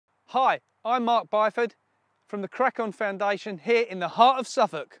Hi, I'm Mark Byford from the Crack On Foundation here in the heart of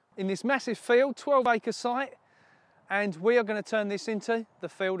Suffolk, in this massive field, 12-acre site, and we are going to turn this into the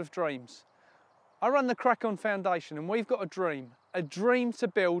Field of Dreams. I run the Crack On Foundation and we've got a dream to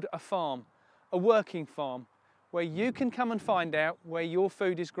build a farm, a working farm, where you can come and find out where your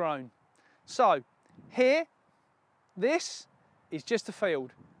food is grown. So here, this is just a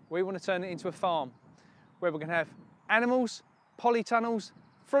field. We want to turn it into a farm where we're going to have animals, polytunnels,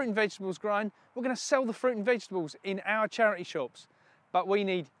 fruit and vegetables grown. We're going to sell the fruit and vegetables in our charity shops, but we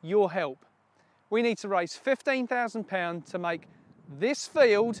need your help. We need to raise £15,000 to make this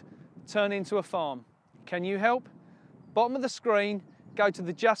field turn into a farm. Can you help? Bottom of the screen, go to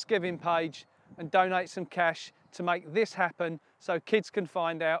the Just Giving page and donate some cash to make this happen so kids can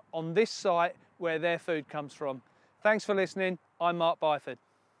find out on this site where their food comes from. Thanks for listening. I'm Mark Byford.